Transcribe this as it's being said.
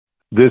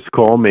This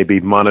call may be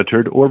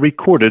monitored or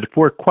recorded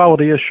for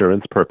quality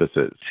assurance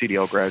purposes.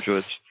 CDL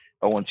graduates,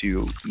 once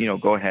you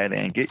go ahead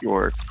and get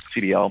your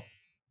CDL,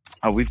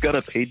 we've got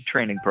a paid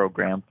training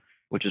program,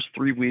 which is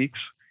 3 weeks.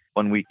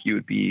 1 week you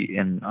would be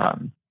in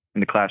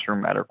the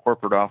classroom at our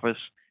corporate office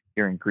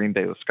here in Green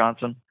Bay,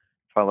 Wisconsin,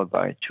 followed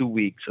by 2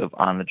 weeks of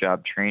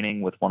on-the-job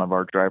training with one of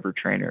our driver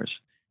trainers.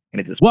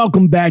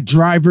 Welcome back,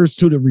 drivers,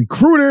 to the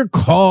Recruiter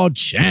Call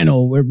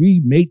channel, where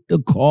we make the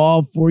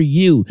call for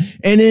you.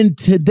 And in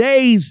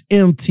today's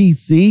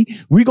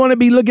MTC, we're going to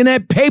be looking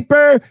at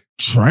paper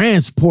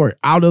transport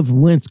out of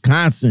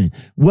Wisconsin.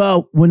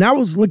 Well, when I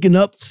was looking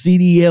up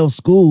CDL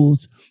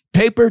schools,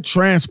 paper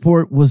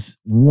transport was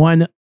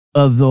one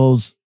of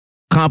those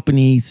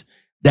companies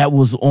that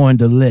was on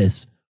the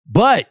list.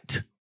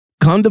 But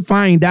come to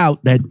find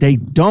out that they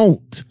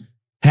don't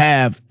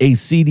have a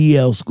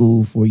CDL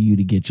school for you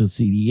to get your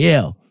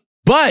CDL.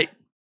 But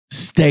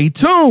stay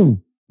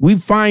tuned. We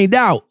find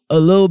out a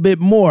little bit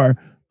more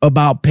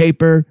about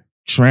paper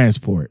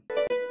transport.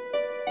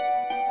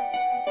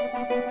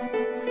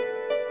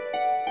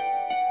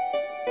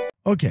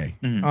 Okay.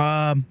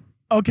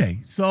 Okay.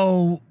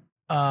 So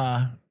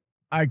I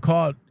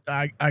called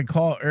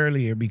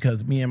earlier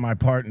because me and my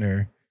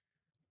partner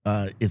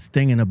is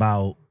thinking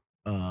about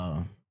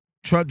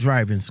truck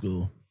driving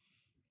school.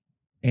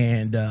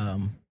 And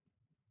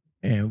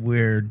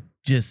we're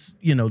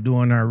just,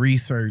 doing our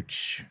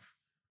research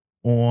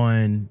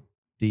on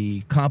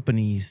the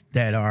companies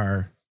that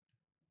are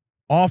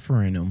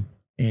offering them.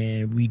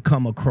 And we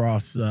come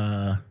across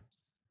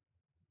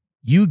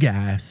you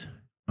guys.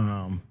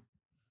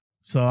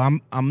 So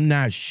I'm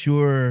not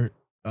sure.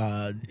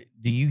 Do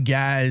you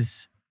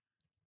guys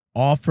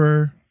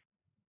offer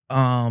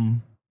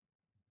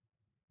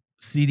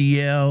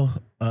CDLs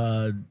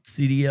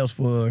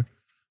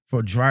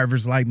for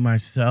drivers like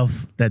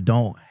myself that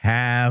don't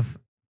have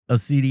a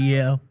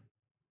CDL?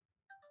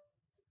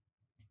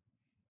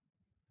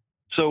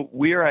 So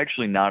we are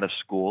actually not a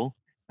school,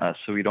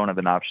 so we don't have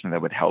an option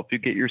that would help you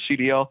get your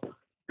CDL.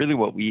 Really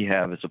what we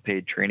have is a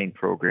paid training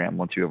program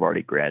once you have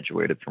already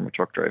graduated from a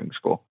truck driving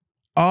school.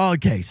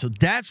 Okay, so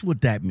that's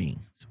what that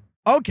means.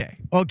 Okay.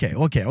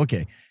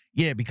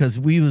 Yeah, because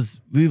we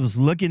was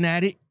looking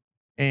at it,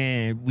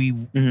 and we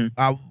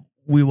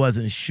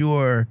wasn't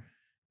sure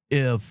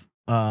if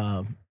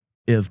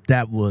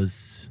that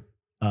was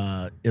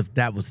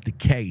the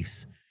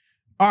case.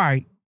 All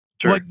right.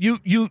 Sure. What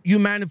you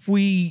mind if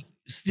we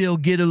still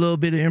get a little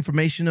bit of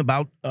information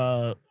about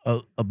the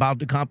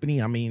company?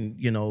 I mean,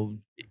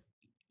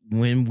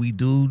 when we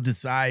do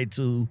decide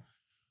to,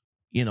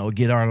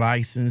 get our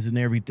license and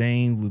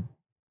everything,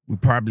 we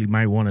probably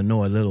might want to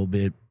know a little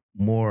bit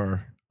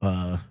more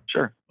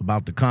sure,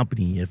 about the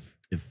company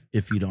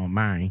if you don't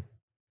mind.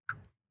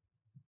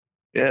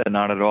 Yeah,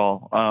 not at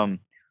all.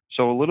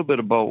 So a little bit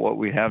about what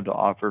we have to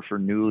offer for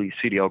newly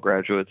CDL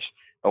graduates.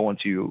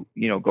 Once you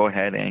go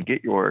ahead and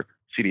get your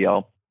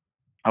CDL,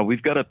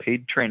 we've got a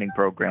paid training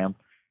program,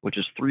 which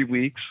is 3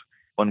 weeks.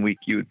 1 week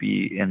you would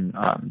be in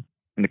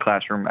the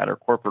classroom at our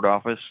corporate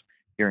office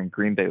here in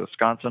Green Bay,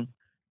 Wisconsin,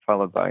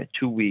 followed by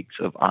 2 weeks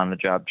of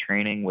on-the-job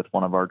training with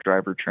one of our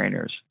driver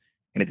trainers.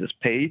 And it is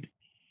paid.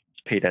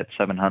 It's paid at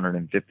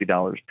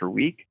 $750 per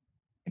week,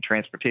 and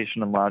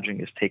transportation and lodging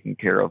is taken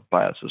care of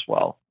by us as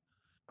well.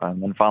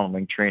 And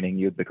following training,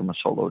 you'd become a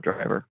solo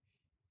driver.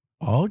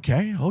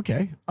 Okay.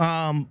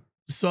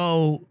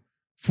 So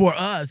for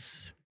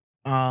us,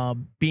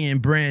 being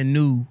brand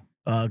new,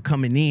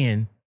 coming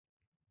in,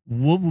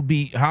 what will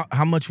be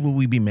how much will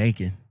we be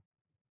making?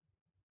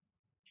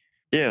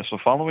 Yeah, so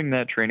following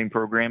that training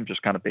program,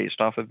 just kind of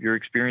based off of your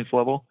experience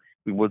level,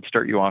 we would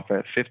start you off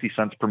at 50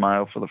 cents per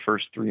mile for the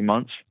first 3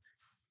 months.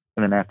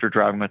 And then after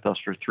driving with us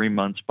for 3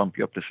 months, bump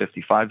you up to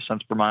 55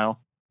 cents per mile.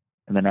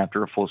 And then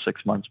after a full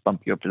 6 months,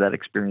 bump you up to that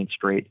experience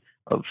rate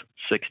of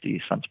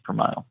 60 cents per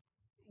mile.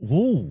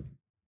 Ooh.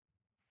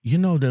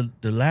 The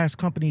last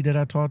company that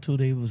I talked to,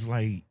 they was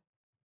like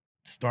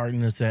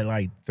starting us at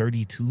like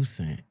 32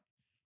 cents.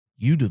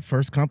 You the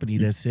first company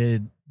that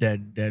said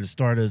that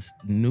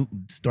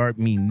start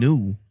me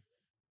new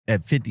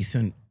at 50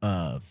 cent.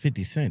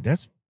 50 cent.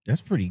 That's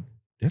pretty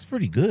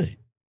good.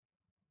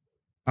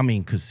 I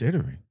mean,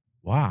 considering.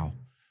 Wow.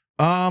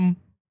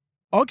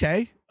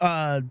 Okay.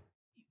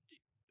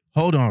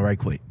 Hold on right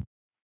quick.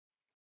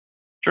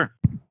 Sure.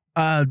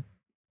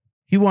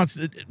 He wants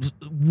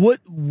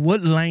what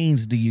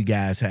lanes do you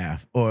guys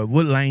have, or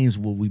what lanes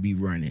will we be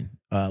running?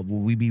 Will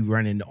we be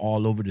running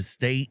all over the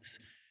states?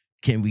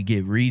 Can we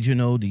get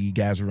regional? Do you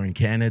guys run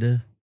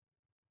Canada?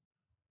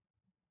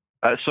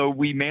 So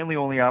we mainly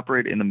only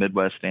operate in the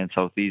Midwest and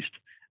Southeast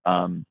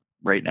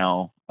right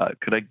now.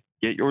 Could I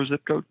get your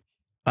zip code?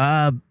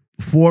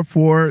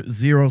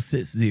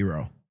 44060.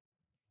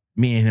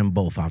 Me and him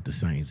both out the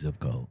same zip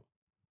code.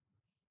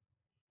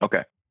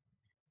 Okay.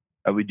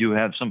 We do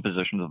have some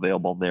positions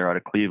available there out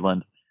of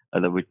Cleveland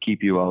that would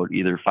keep you out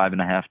either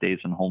 5.5 days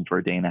and home for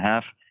a day and a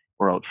half,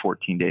 or out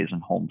 14 days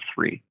and home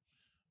 3.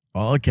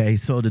 Okay,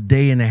 so the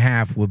day and a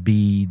half would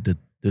be the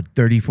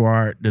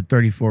 34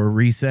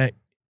 reset.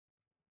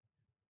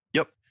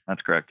 Yep.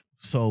 That's correct.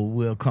 So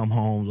we'll come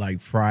home like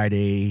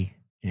Friday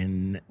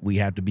and we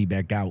have to be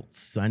back out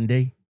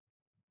Sunday.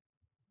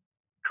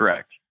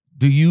 Correct.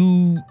 Do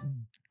you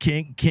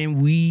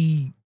can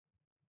we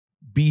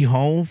be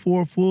home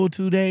for a full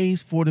 2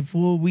 days for the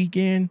full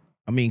weekend?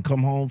 I mean,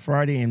 come home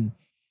Friday and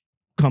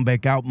come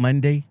back out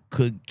Monday.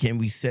 Can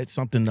we set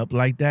something up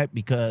like that?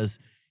 Because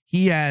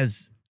he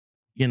has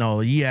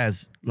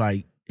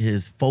like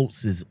his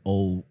folks is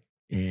old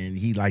and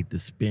he like to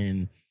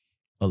spend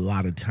a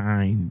lot of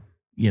time,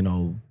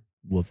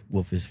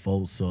 with his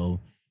folks.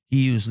 So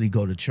he usually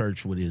go to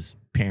church with his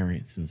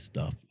parents and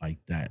stuff like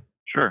that.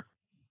 Sure.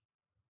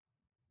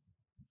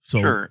 So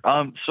Sure.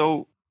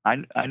 So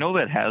I know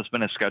that has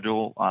been a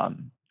schedule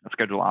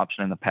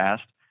option in the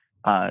past,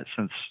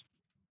 since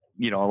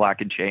a lot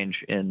can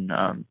change in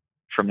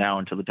from now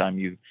until the time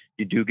you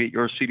do get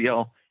your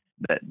CDL.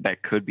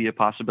 That could be a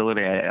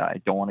possibility.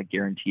 I don't want to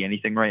guarantee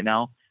anything right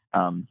now,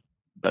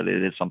 but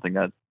it is something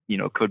that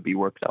could be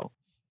worked out.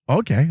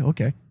 Okay.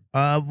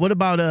 What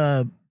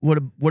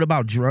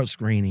about drug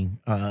screening?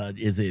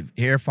 Is it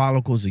hair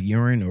follicles or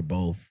urine or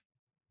both?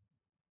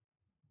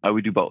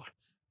 We do both.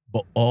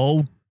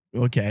 Oh,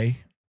 okay.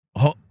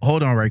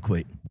 Hold on right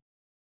quick.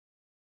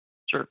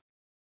 Sure.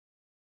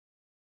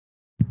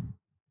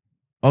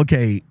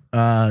 Okay.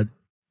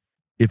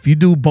 If you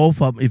do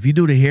both of them, if you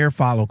do the hair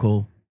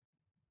follicle,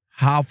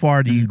 how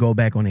far do you go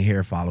back on the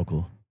hair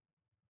follicle?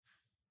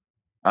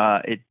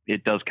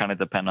 It does kind of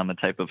depend on the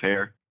type of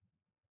hair.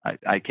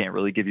 I can't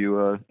really give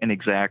you an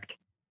exact.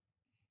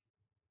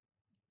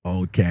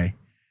 Okay.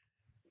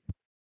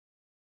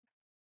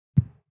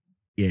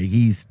 Yeah,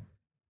 he's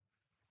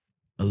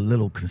a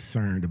little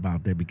concerned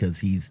about that because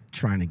he's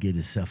trying to get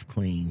himself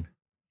clean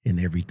and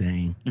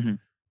everything.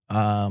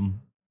 Mm-hmm.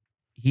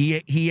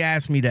 He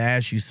asked me to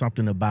ask you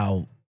something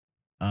about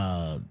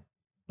a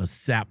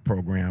SAP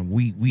program.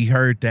 We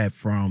heard that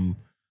from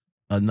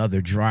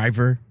another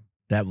driver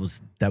that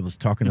was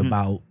talking Mm-hmm.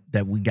 about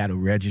that we got to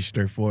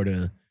register for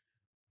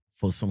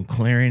some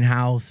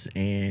clearinghouse,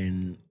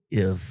 and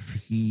if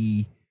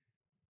he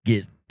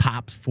gets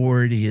pops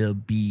for it,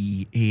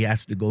 he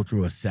has to go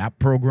through a SAP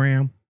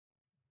program.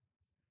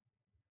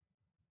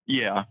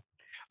 Yeah.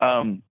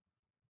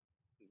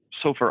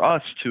 So for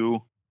us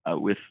too,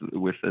 with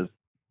the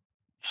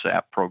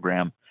SAP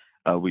program,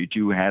 we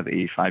do have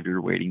a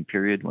 5-year waiting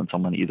period when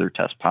someone either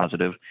tests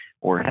positive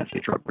or has a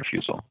drug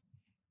refusal.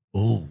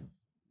 Oh,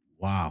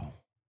 wow.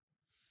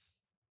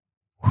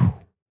 Whew.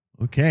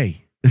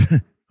 Okay.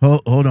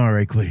 Hold on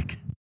right quick.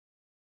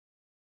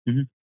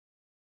 Mm-hmm.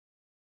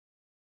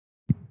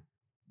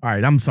 All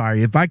right, I'm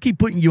sorry if I keep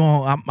putting you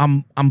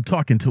on. I'm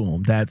talking to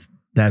him. That's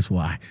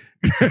why.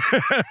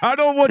 I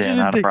don't want you to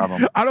not think. A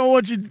problem. I don't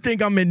want you to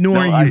think I'm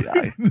ignoring you.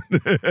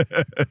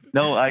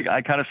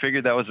 I kind of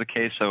figured that was the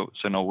case, so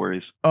no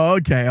worries.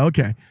 Okay.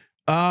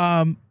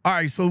 All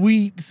right. So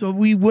we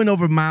went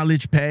over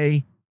mileage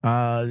pay.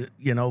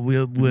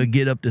 We'll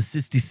get up to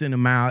 60 cents a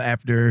mile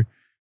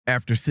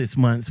after 6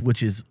 months,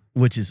 which is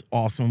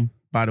awesome,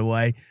 by the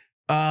way.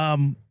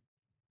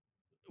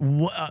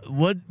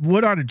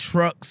 What are the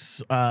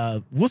trucks?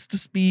 What's the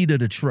speed of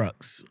the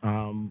trucks?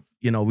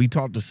 We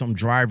talked to some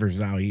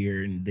drivers out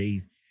here, and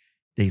they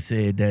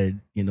said that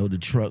the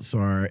trucks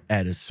are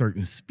at a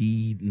certain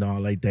speed and all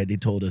like that. They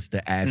told us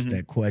to ask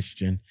that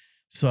question.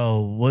 So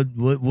what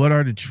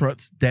are the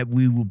trucks that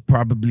we will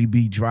probably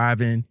be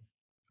driving?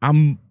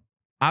 I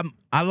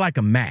like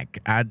a Mack.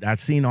 I've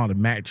seen all the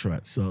Mack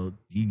trucks. So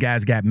you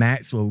guys got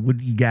Macks, or what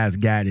do you guys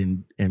got,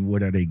 and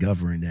what are they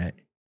governed at?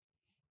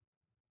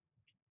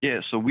 Yeah,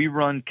 so we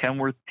run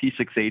Kenworth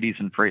P680s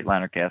and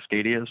Freightliner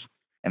Cascadias,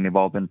 and they've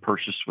all been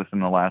purchased within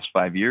the last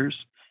 5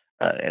 years.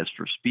 As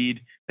for speed,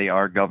 they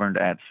are governed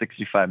at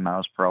 65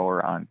 miles per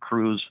hour on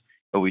cruise,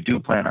 but we do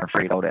plan our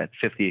freight out at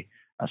 50,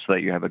 so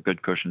that you have a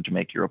good cushion to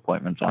make your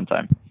appointments on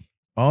time.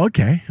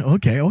 Okay. All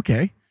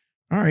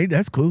right,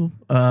 that's cool.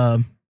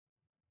 Haven't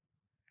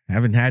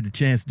had the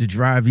chance to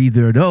drive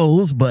either of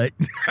those, but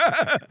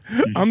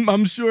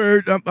I'm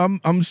sure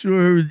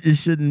it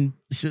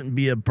shouldn't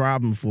be a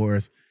problem for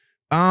us.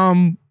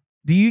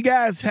 Do you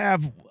guys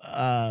have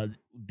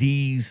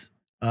these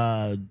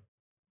in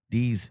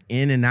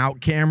and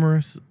out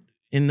cameras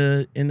in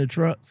the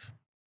trucks?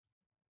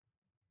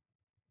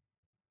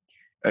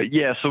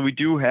 Yeah, so we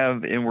do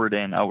have inward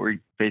and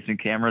outward facing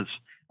cameras.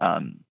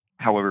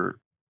 However,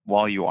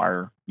 while you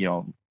are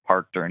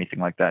parked or anything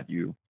like that,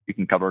 you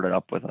can cover it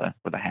up with a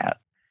hat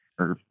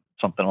or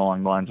something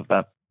along the lines of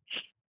that.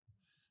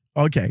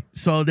 Okay,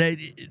 so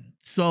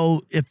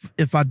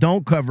if I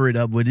don't cover it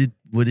up, would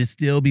it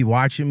still be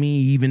watching me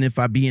even if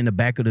I be in the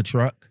back of the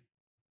truck?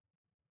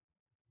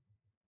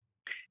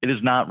 It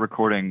is not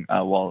recording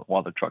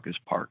while the truck is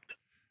parked.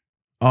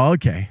 Oh,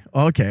 okay.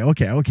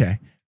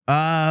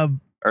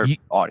 Or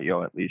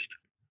audio at least.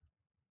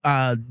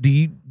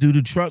 Do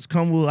the trucks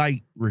come with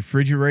like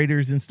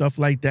refrigerators and stuff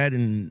like that,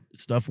 and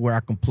stuff where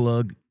I can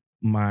plug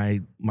my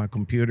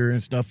computer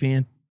and stuff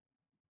in?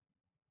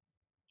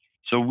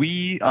 So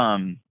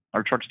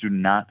our trucks do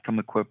not come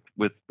equipped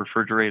with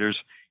refrigerators.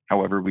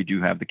 However, we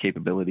do have the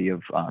capability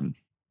of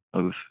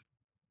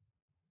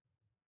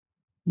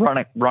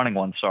running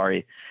one.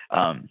 Sorry,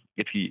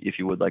 if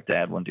you would like to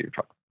add one to your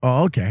truck.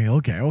 Oh,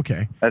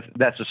 okay.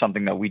 That's just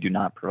something that we do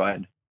not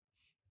provide.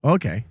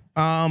 Okay.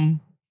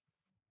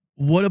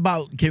 What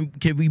about can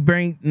we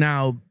bring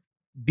now?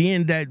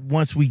 Being that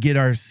once we get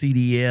our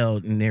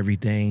CDL and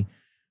everything,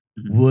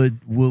 would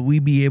we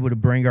be able to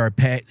bring our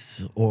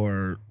pets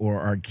or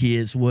our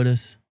kids with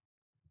us?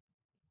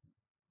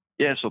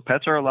 Yeah, so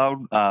pets are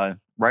allowed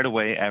right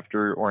away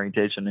after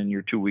orientation and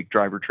your 2-week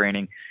driver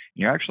training.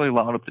 You're actually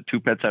allowed up to 2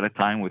 pets at a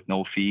time with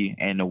no fee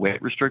and no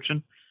weight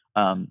restriction.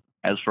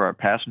 As for our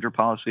passenger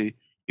policy,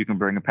 you can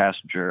bring a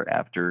passenger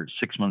after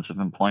 6 months of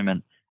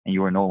employment, and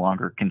you are no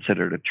longer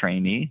considered a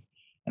trainee.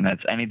 And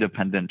that's any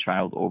dependent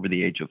child over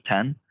the age of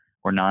 10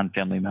 or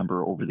non-family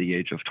member over the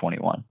age of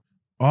 21.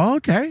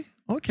 Okay.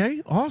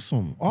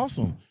 Awesome. All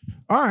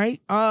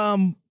right.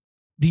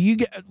 Do you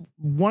get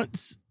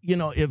once,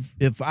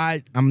 if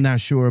I'm not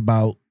sure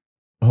about,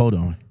 hold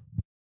on.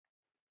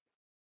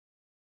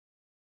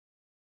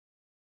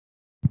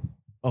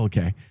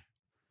 Okay.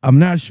 I'm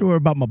not sure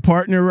about my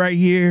partner right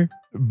here,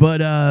 but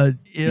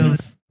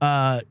if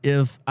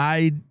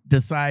I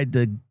decide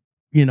to,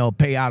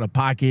 pay out of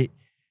pocket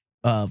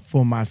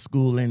for my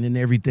schooling and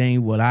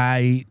everything,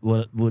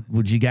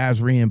 would you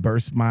guys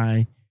reimburse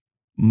my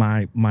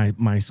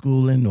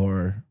schooling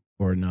or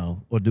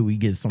no? Or do we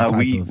get some type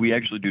of... We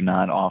actually do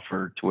not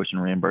offer tuition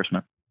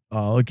reimbursement.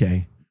 Oh,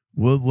 okay.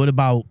 What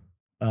about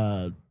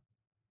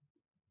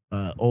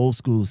old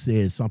school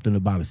said something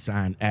about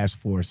ask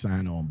for a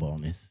sign-on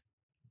bonus?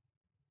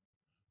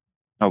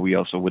 Oh, we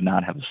also would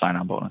not have a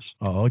sign-on bonus.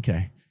 Oh,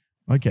 okay.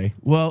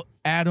 Well,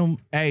 Adam,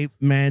 hey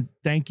man,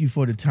 thank you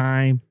for the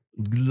time.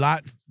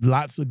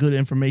 Lots of good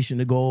information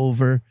to go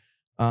over.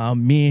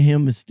 Me and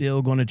him is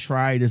still going to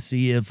try to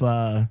see if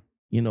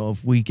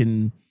if we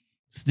can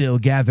still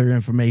gather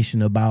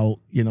information about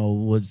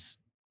what's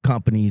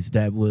companies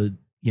that would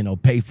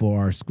pay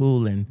for our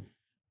schooling.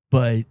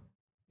 But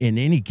in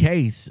any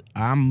case,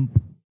 I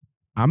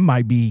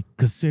might be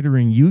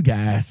considering you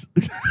guys.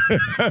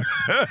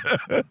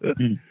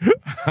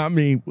 I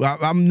mean,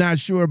 I'm not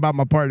sure about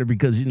my partner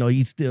because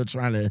he's still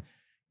trying to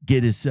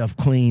get himself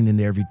clean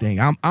and everything.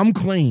 I'm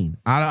clean.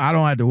 I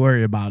don't have to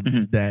worry about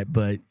that.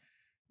 But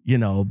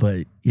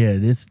yeah,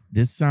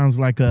 this sounds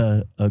like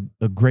a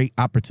great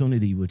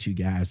opportunity with you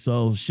guys.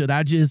 So should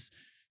I just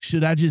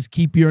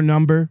keep your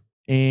number,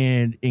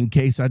 and in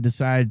case I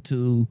decide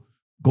to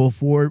go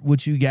forward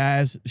with you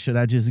guys, should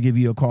I just give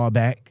you a call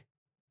back?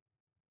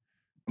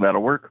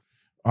 That'll work.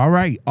 All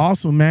right.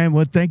 Awesome, man.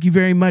 Well, thank you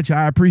very much.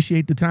 I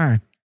appreciate the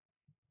time.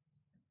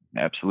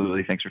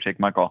 Absolutely. Thanks for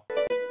taking my call.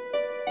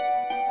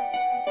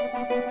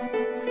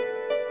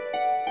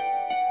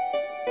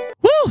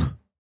 Woo!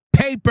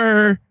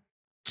 Paper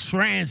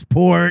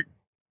transport.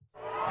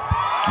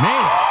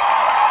 Man.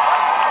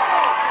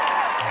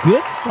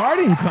 Good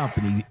starting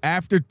company.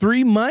 After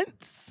 3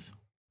 months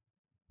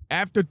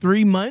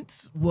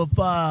with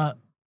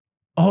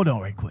hold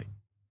on right quick.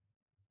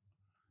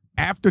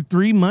 After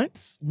 3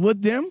 months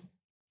with them,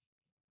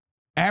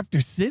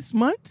 after 6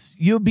 months,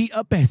 you'll be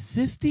up at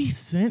 60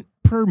 cents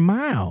per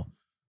mile.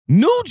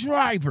 New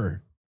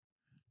driver.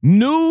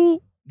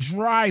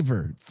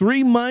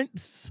 3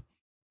 months,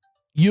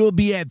 you'll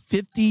be at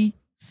 50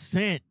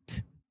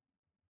 cents.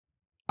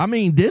 I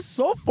mean, this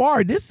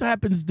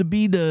happens to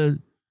be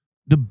the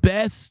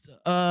best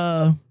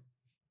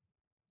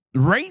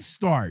rate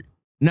start.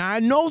 Now, I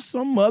know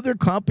some other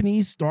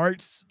companies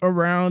starts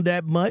around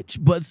that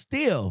much, but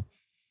still,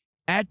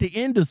 at the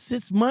end of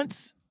 6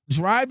 months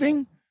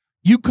driving,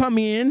 you come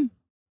in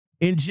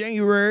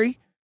January,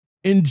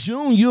 in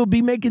June, you'll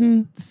be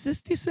making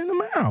 60 cents a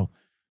mile.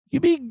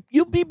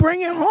 You'll be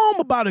bringing home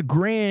about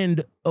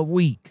 $1,000 a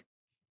week.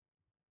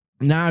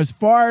 Now, as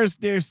far as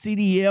their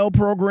CDL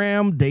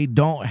program, they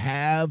don't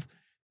have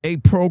a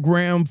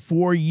program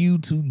for you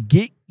to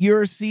get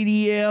your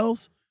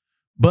CDLs,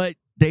 but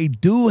they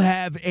do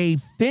have a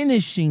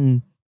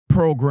finishing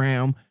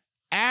program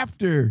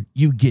after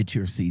you get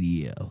your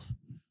CDLs.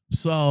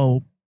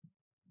 So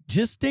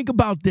just think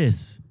about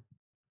this.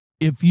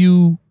 If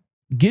you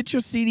get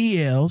your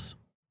CDLs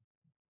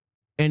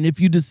and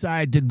if you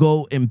decide to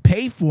go and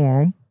pay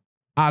for them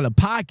out of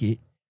pocket,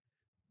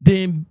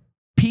 then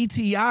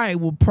PTI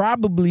will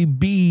probably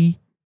be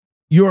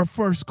your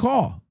first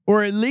call,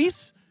 or at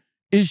least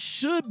it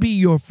should be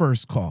your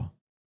first call.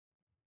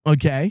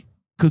 Okay?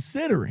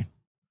 Considering.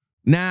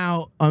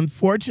 Now,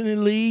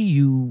 unfortunately,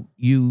 you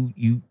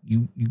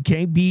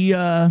can't be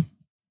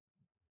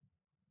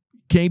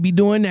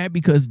doing that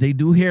because they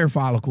do hair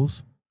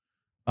follicles.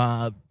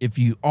 If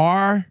you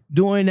are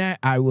doing that,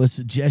 I would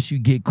suggest you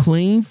get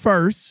clean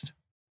first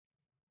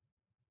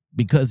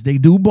because they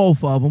do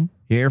both of them,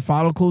 hair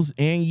follicles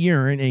and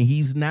urine, and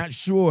he's not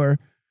sure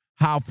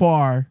how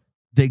far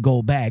they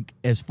go back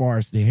as far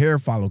as the hair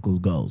follicles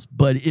goes.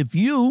 But if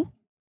you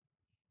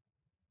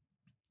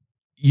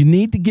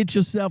need to get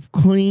yourself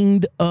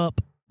cleaned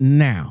up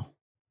now,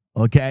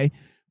 okay?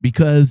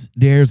 Because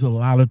there's a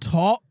lot of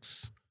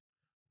talks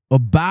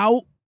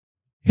about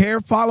hair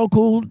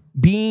follicle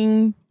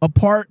being a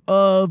part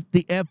of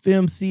the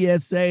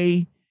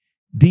FMCSA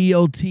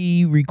DOT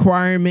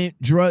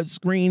requirement drug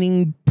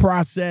screening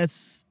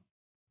process.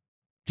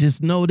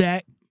 Just know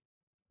that.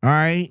 All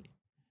right.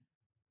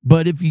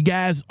 But if you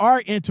guys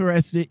are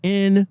interested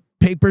in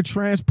paper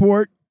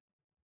transport,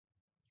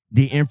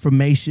 the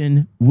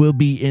information will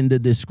be in the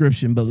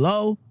description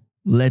below.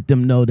 Let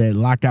them know that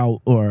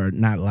Lockout, or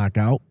not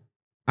Lockout,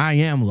 I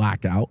am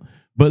Lockout,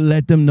 but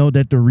let them know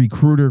that the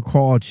Recruiter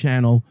Call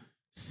channel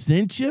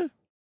sent you.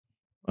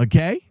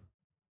 Okay?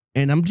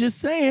 And I'm just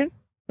saying,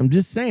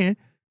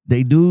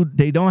 they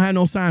don't have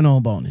no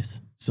sign-on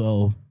bonus.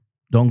 So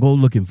don't go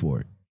looking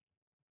for it.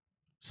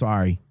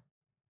 Sorry.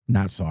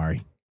 Not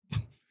sorry.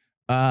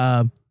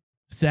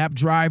 SAP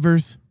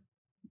drivers,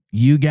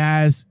 you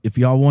guys, if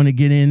y'all want to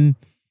get in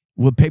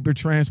with paper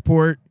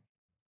transport,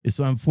 it's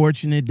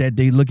unfortunate that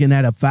they're looking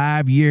at a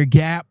 5-year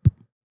gap.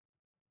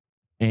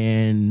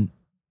 And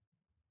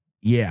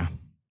yeah.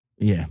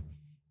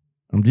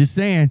 I'm just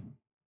saying,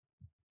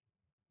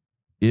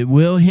 it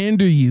will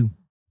hinder you.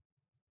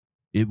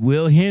 It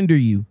will hinder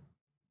you.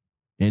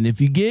 And if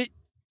you get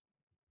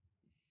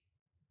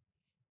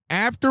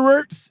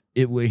afterwards,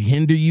 it will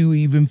hinder you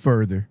even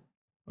further.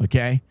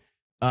 Okay?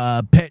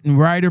 Pet and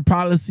rider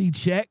policy,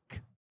 check.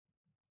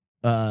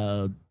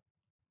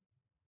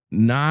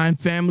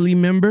 Non-family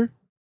member,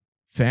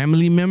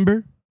 family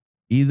member,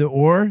 either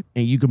or,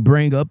 and you can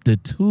bring up to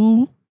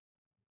 2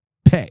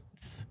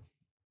 pets.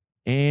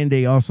 And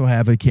they also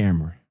have a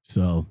camera.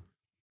 So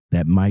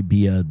that might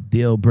be a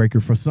deal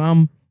breaker for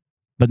some,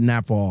 but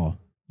not for all,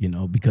 you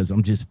know, because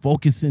I'm just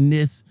focusing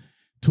this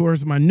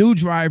towards my new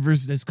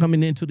drivers that's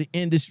coming into the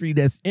industry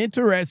that's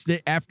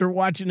interested after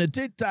watching a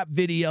TikTok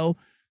video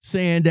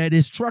saying that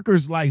it's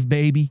trucker's life,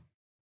 baby.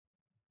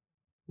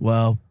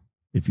 Well,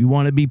 if you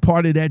want to be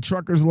part of that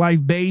trucker's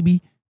life,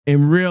 baby,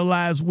 and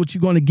realize what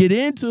you're going to get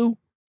into,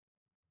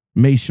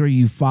 make sure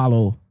you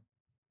follow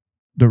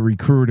the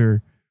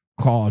Recruiter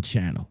Call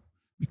channel,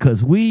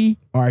 because we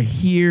are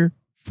here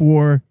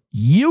for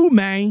you,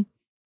 man.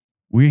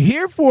 We're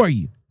here for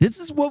you. This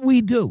is what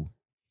we do.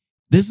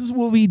 This is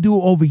what we do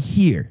over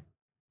here.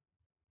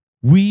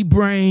 We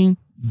bring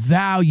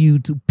value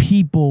to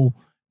people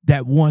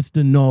that wants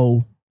to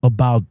know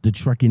about the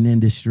trucking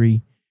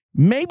industry.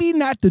 Maybe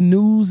not the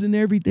news and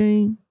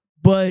everything,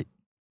 but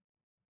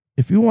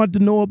if you want to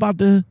know about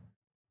the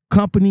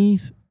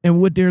companies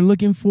and what they're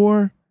looking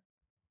for,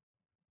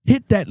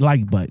 hit that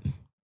like button.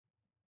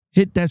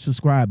 Hit that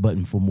subscribe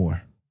button for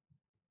more.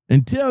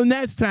 Until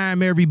next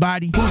time,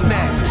 everybody. Who's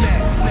next?